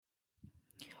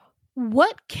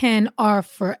What can our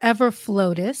forever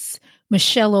FLOTUS,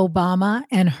 Michelle Obama,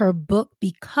 and her book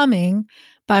Becoming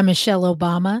by Michelle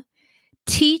Obama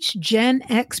teach Gen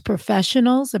X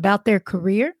professionals about their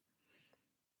career?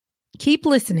 Keep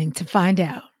listening to find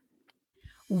out.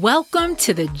 Welcome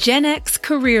to the Gen X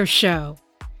Career Show,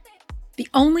 the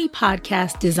only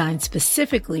podcast designed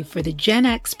specifically for the Gen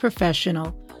X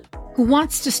professional who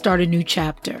wants to start a new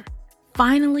chapter,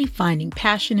 finally finding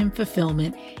passion and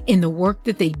fulfillment in the work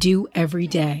that they do every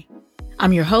day.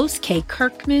 I'm your host, Kay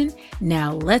Kirkman.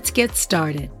 Now let's get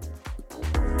started.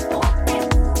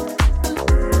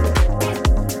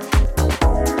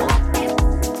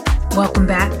 Welcome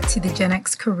back to the Gen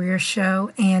X Career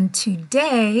Show. And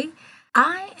today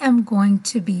I am going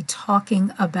to be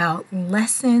talking about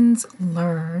lessons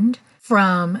learned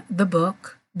from the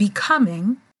book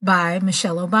Becoming by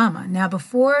Michelle Obama. Now,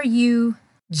 before you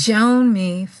join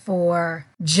me for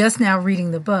just now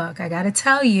reading the book, I got to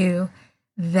tell you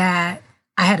that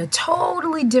I had a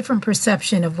totally different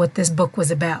perception of what this book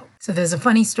was about. So there's a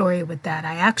funny story with that.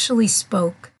 I actually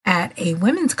spoke at a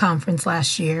women's conference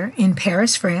last year in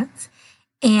Paris, France,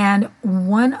 and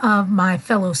one of my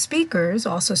fellow speakers,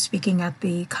 also speaking at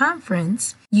the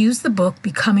conference, used the book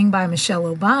Becoming by Michelle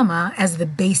Obama as the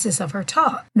basis of her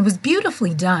talk. And it was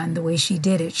beautifully done the way she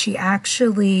did it. She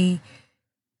actually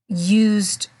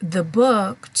used the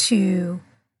book to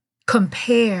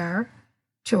compare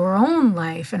to her own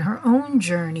life and her own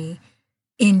journey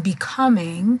in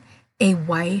becoming a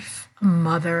wife, a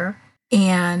mother,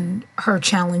 and her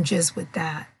challenges with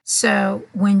that. So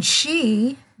when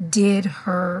she did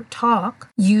her talk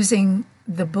using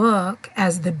the book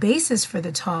as the basis for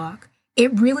the talk,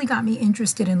 it really got me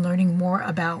interested in learning more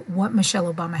about what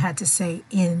Michelle Obama had to say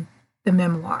in the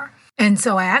memoir. And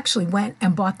so I actually went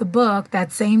and bought the book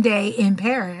that same day in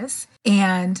Paris,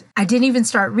 and I didn't even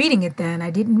start reading it then.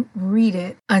 I didn't read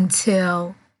it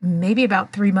until maybe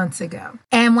about 3 months ago.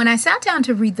 And when I sat down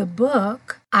to read the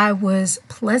book, I was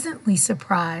pleasantly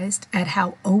surprised at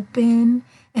how open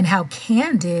and how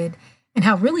candid and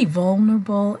how really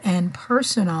vulnerable and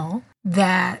personal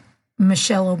that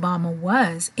Michelle Obama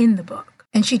was in the book.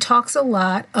 And she talks a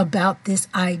lot about this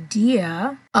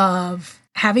idea of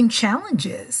having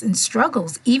challenges and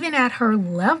struggles, even at her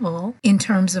level in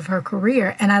terms of her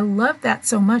career. And I love that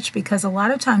so much because a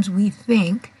lot of times we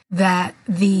think that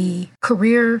the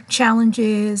career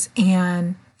challenges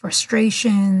and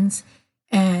frustrations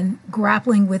and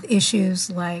grappling with issues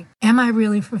like, am I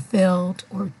really fulfilled?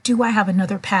 Or do I have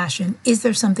another passion? Is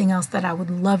there something else that I would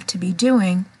love to be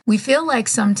doing? We feel like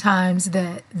sometimes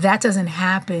that doesn't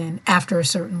happen after a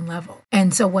certain level.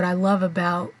 And so what I love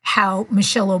about how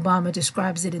Michelle Obama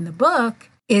describes it in the book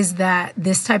is that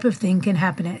this type of thing can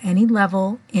happen at any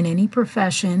level, in any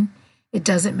profession. It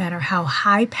doesn't matter how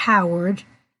high-powered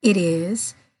it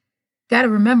is. Got to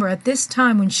remember, at this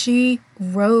time when she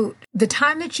wrote, the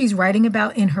time that she's writing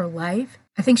about in her life,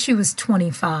 I think she was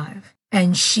 25,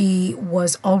 and she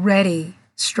was already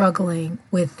struggling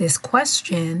with this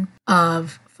question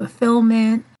of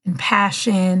fulfillment and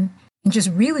passion and just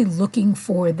really looking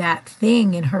for that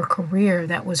thing in her career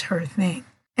that was her thing.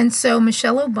 And so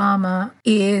Michelle Obama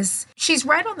she's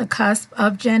right on the cusp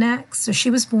of Gen X. So she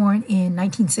was born in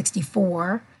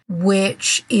 1964.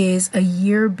 Which is a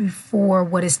year before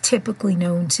what is typically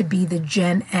known to be the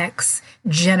Gen X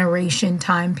generation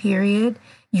time period.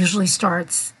 Usually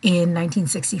starts in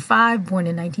 1965, born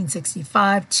in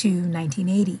 1965 to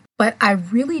 1980. But I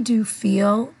really do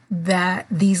feel that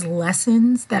these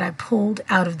lessons that I pulled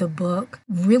out of the book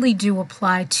really do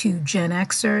apply to Gen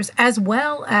Xers as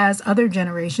well as other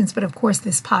generations. But of course,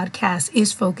 this podcast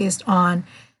is focused on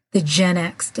the Gen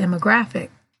X demographic.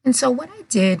 And so what I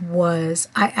did was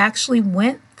I actually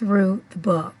went through the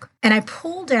book and I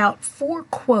pulled out 4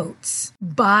 quotes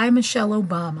by Michelle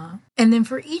Obama. And then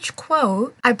for each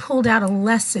quote, I pulled out a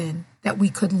lesson that we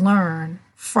could learn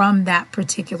from that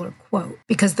particular quote,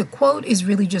 because the quote is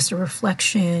really just a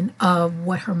reflection of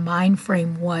what her mind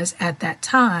frame was at that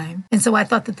time. And so I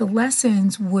thought that the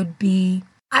lessons would be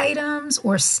items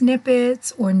or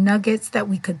snippets or nuggets that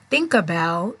we could think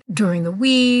about during the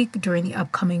week, during the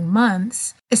upcoming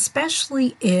months,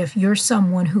 especially if you're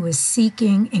someone who is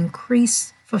seeking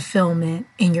increased fulfillment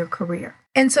in your career.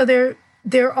 And so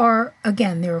there are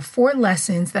 4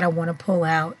 lessons that I want to pull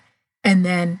out. And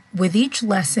then with each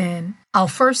lesson, I'll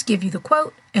first give you the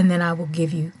quote and then I will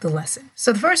give you the lesson.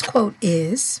 So the first quote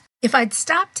is, "If I'd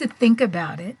stopped to think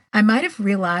about it, I might have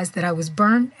realized that I was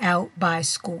burned out by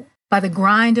school. by the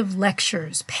grind of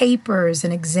lectures, papers,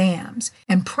 and exams,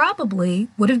 and probably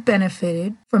would have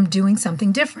benefited from doing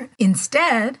something different.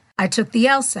 Instead, I took the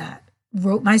LSAT,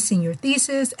 wrote my senior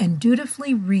thesis, and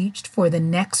dutifully reached for the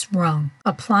next rung,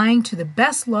 applying to the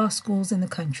best law schools in the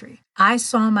country. I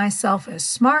saw myself as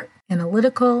smart,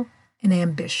 analytical, and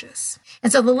ambitious.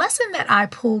 And so the lesson that I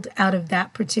pulled out of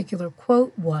that particular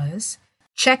quote was,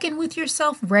 check in with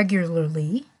yourself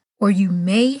regularly, or you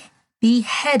may be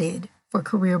headed for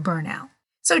career burnout.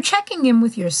 So checking in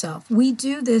with yourself, we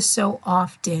do this so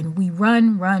often. We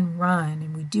run,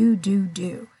 and we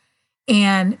do.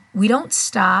 And we don't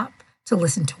stop to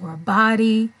listen to our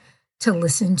body, to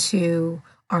listen to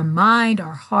our mind,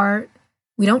 our heart.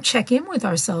 We don't check in with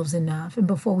ourselves enough. And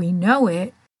before we know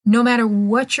it, no matter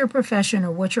what your profession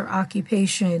or what your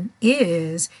occupation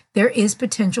is, there is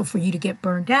potential for you to get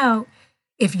burned out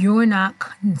if you're not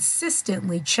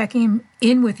consistently checking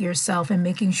in with yourself and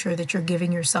making sure that you're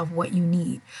giving yourself what you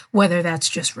need, whether that's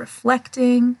just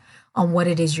reflecting on what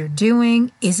it is you're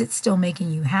doing. Is it still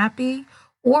making you happy?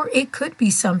 Or it could be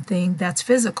something that's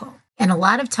physical. And a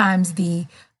lot of times the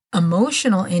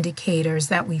emotional indicators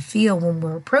that we feel when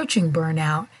we're approaching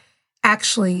burnout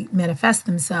actually manifest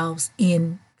themselves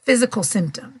in physical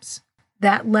symptoms.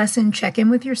 That lesson, check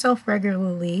in with yourself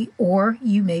regularly, or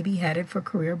you may be headed for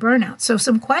career burnout. So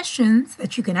some questions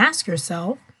that you can ask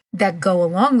yourself that go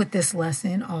along with this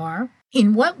lesson are,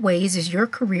 in what ways is your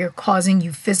career causing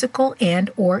you physical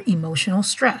and or emotional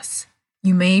stress?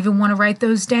 You may even want to write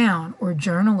those down or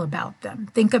journal about them,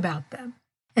 think about them.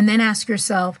 And then ask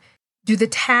yourself, do the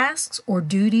tasks or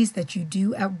duties that you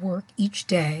do at work each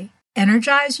day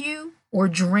energize you or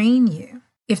drain you?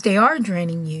 If they are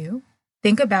draining you,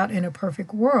 think about, in a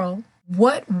perfect world,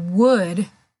 what would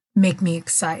make me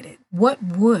excited? What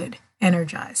would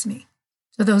energize me?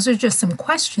 So those are just some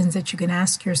questions that you can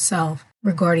ask yourself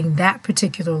regarding that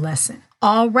particular lesson.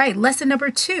 All right, lesson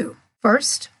number 2.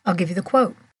 First, I'll give you the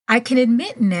quote. I can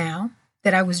admit now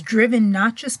that I was driven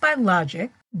not just by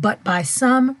logic, but by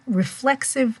some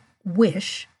reflexive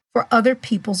wish for other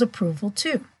people's approval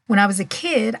too. When I was a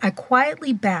kid, I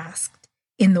quietly basked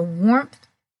in the warmth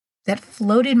that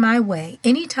floated my way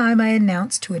anytime I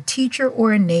announced to a teacher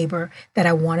or a neighbor that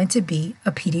I wanted to be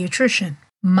a pediatrician.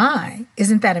 My,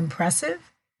 isn't that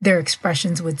impressive? Their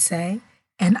expressions would say,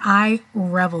 and I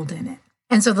reveled in it.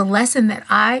 And so the lesson that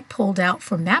I pulled out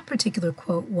from that particular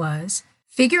quote was,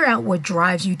 figure out what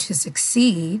drives you to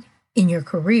succeed in your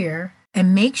career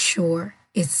and make sure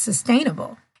it's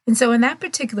sustainable. And so in that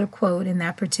particular quote, in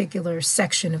that particular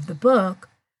section of the book,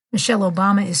 Michelle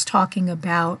Obama is talking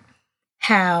about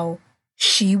how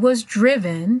she was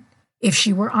driven, if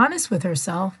she were honest with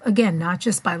herself, again, not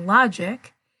just by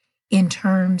logic, in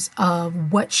terms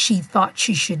of what she thought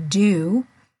she should do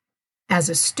as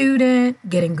a student,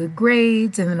 getting good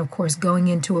grades, and then, of course, going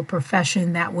into a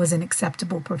profession that was an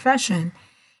acceptable profession.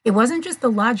 It wasn't just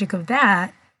the logic of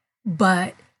that,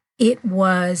 but it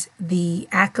was the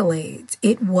accolades.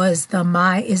 It was the,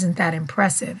 my, isn't that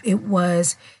impressive? It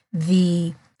was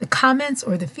the comments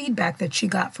or the feedback that she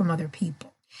got from other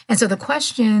people. And so the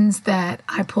questions that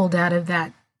I pulled out of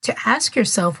that to ask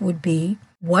yourself would be,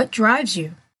 what drives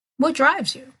you? What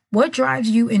drives you? What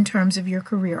drives you in terms of your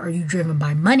career? Are you driven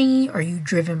by money? Are you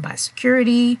driven by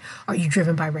security? Are you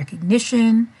driven by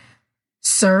recognition,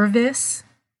 service,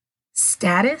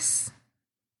 status,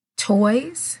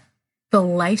 toys, the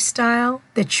lifestyle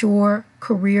that your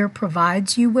career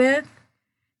provides you with,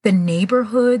 the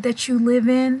neighborhood that you live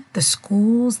in, the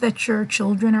schools that your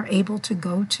children are able to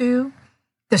go to,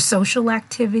 the social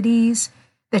activities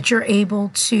that you're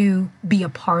able to be a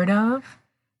part of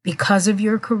because of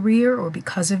your career or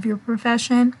because of your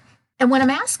profession? And when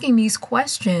I'm asking these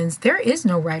questions, there is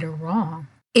no right or wrong.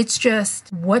 It's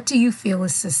just, what do you feel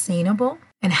is sustainable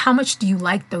and how much do you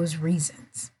like those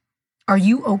reasons? Are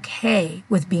you okay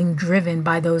with being driven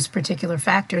by those particular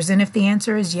factors? And if the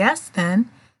answer is yes,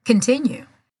 then continue.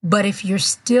 But if you're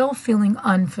still feeling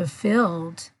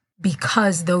unfulfilled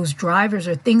because those drivers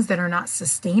are things that are not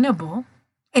sustainable,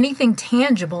 anything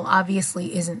tangible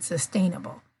obviously isn't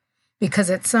sustainable.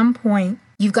 Because at some point,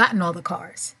 you've gotten all the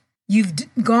cars. You've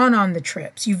gone on the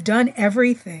trips. You've done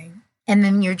everything. And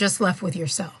then you're just left with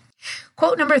yourself.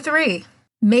 Quote number 3,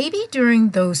 maybe during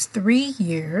those 3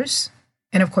 years,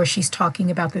 and of course she's talking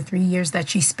about the 3 years that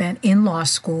she spent in law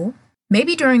school,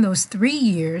 maybe during those 3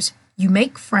 years, you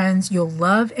make friends you'll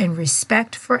love and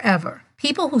respect forever.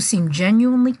 People who seem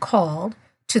genuinely called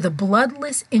to the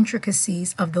bloodless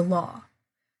intricacies of the law.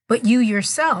 But you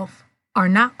yourself are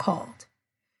not called.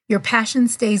 Your passion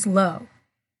stays low,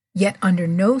 yet under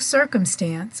no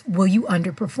circumstance will you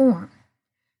underperform.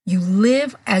 You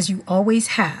live as you always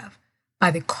have,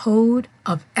 by the code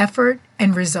of effort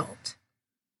and result.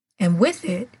 And with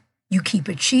it, You keep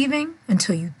achieving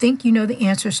until you think you know the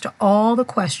answers to all the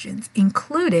questions,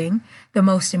 including the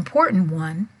most important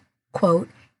one, quote,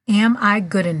 am I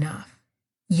good enough?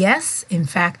 Yes, in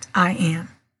fact, I am,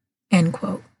 end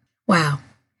quote. Wow.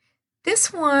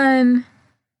 This one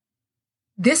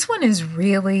is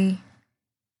really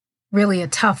a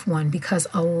tough one because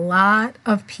a lot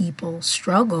of people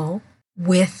struggle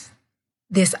with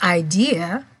this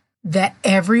idea that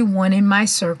everyone in my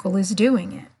circle is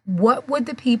doing it. What would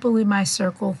the people in my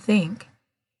circle think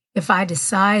if I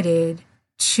decided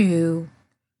to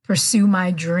pursue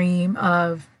my dream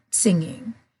of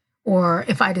singing, or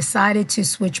if I decided to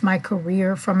switch my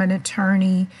career from an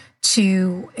attorney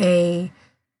to a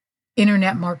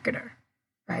internet marketer,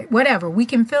 right? Whatever, we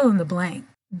can fill in the blank.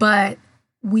 But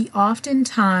we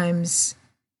oftentimes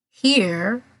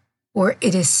hear, or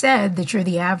it is said, that you're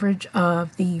the average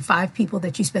of the 5 people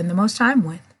that you spend the most time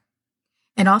with.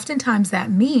 And oftentimes that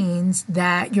means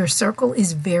that your circle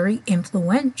is very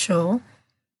influential,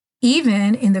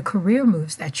 even in the career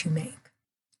moves that you make.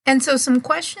 And so some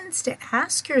questions to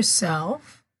ask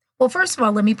yourself. Well, first of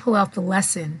all, let me pull out the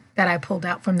lesson that I pulled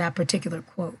out from that particular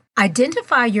quote.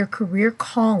 Identify your career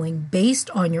calling based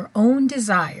on your own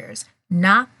desires,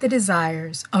 not the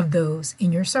desires of those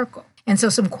in your circle. And so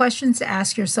some questions to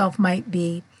ask yourself might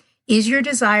be, is your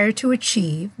desire to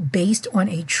achieve based on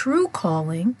a true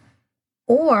calling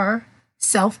or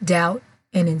self-doubt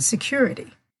and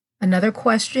insecurity? Another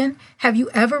question, have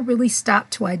you ever really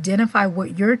stopped to identify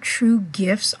what your true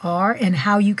gifts are and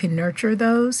how you can nurture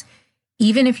those,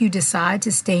 even if you decide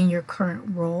to stay in your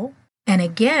current role? And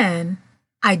again,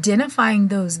 identifying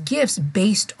those gifts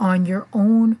based on your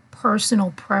own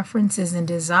personal preferences and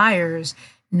desires,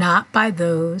 not by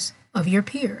those of your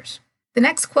peers. The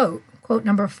next quote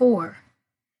number 4,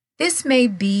 this may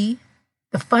be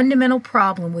the fundamental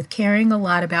problem with caring a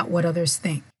lot about what others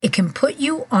think. It can put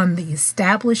you on the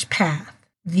established path,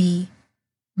 the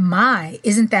my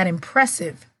isn't that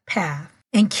impressive path,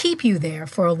 and keep you there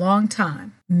for a long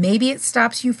time. Maybe it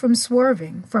stops you from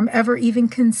swerving, from ever even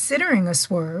considering a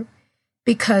swerve,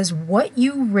 because what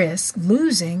you risk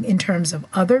losing in terms of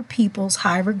other people's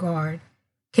high regard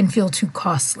can feel too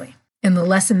costly. And the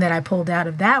lesson that I pulled out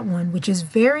of that one, which is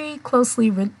very closely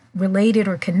related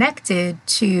or connected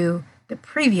to the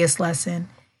previous lesson,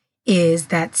 is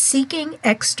that seeking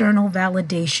external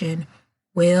validation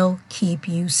will keep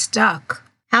you stuck.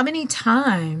 How many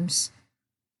times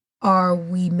are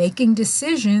we making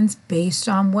decisions based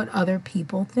on what other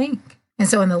people think? And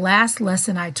so in the last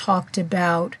lesson, I talked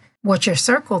about what your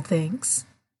circle thinks,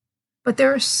 but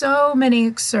there are so many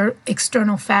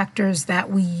external factors that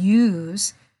we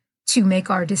use to make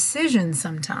our decisions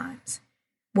sometimes.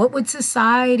 What would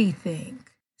society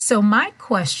think? So my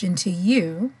question to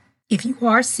you, if you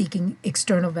are seeking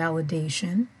external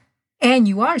validation and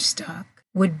you are stuck,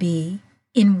 would be,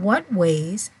 in what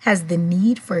ways has the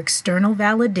need for external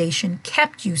validation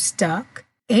kept you stuck?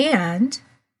 And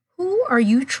who are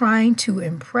you trying to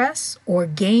impress or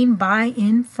gain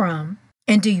buy-in from?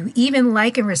 And do you even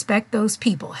like and respect those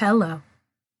people? Hello.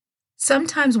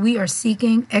 Sometimes we are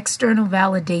seeking external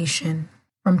validation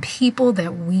from people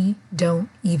that we don't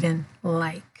even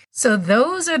like. So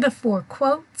those are the 4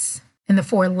 quotes and the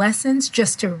 4 lessons.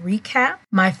 Just to recap,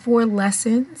 my 4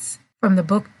 lessons from the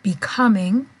book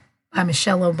Becoming by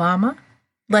Michelle Obama.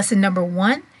 Lesson number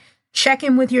 1, check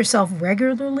in with yourself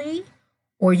regularly,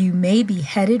 or you may be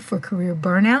headed for career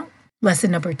burnout.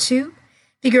 Lesson number 2,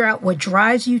 figure out what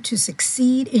drives you to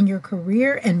succeed in your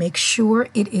career and make sure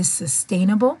it is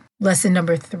sustainable. Lesson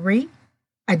number 3,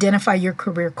 identify your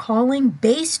career calling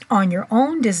based on your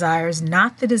own desires,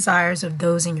 not the desires of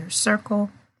those in your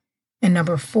circle. And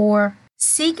number 4,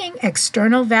 seeking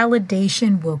external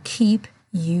validation will keep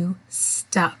you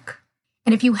stuck.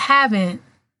 And if you haven't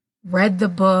read the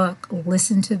book,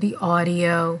 listened to the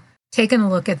audio, taken a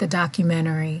look at the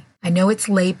documentary, I know it's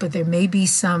late, but there may be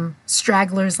some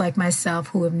stragglers like myself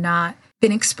who have not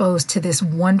been exposed to this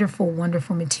wonderful,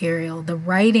 wonderful material. The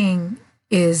writing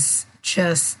is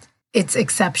just, it's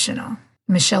exceptional.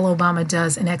 Michelle Obama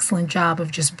does an excellent job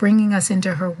of just bringing us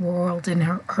into her world and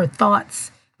her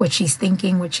thoughts, what she's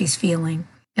thinking, what she's feeling.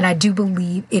 And I do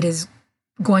believe it is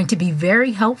going to be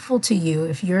very helpful to you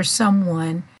if you're a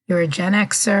Gen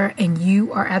Xer and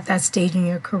you are at that stage in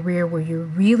your career where you're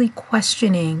really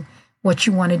questioning what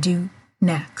you want to do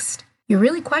next. You're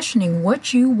really questioning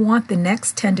what you want the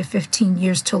next 10 to 15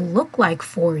 years to look like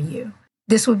for you.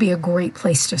 This would be a great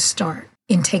place to start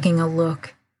in taking a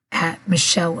look at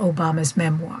Michelle Obama's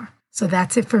memoir. So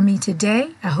that's it for me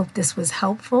today. I hope this was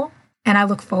helpful, and I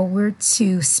look forward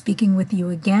to speaking with you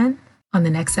again on the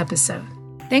next episode.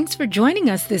 Thanks for joining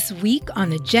us this week on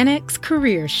the Gen X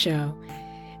Career Show.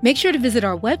 Make sure to visit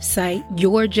our website,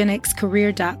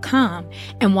 yourgenxcareer.com,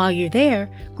 and while you're there,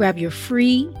 grab your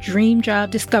free Dream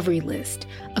Job Discovery List,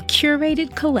 a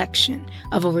curated collection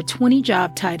of over 20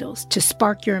 job titles to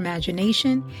spark your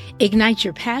imagination, ignite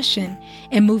your passion,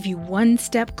 and move you one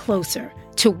step closer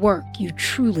to work you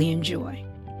truly enjoy.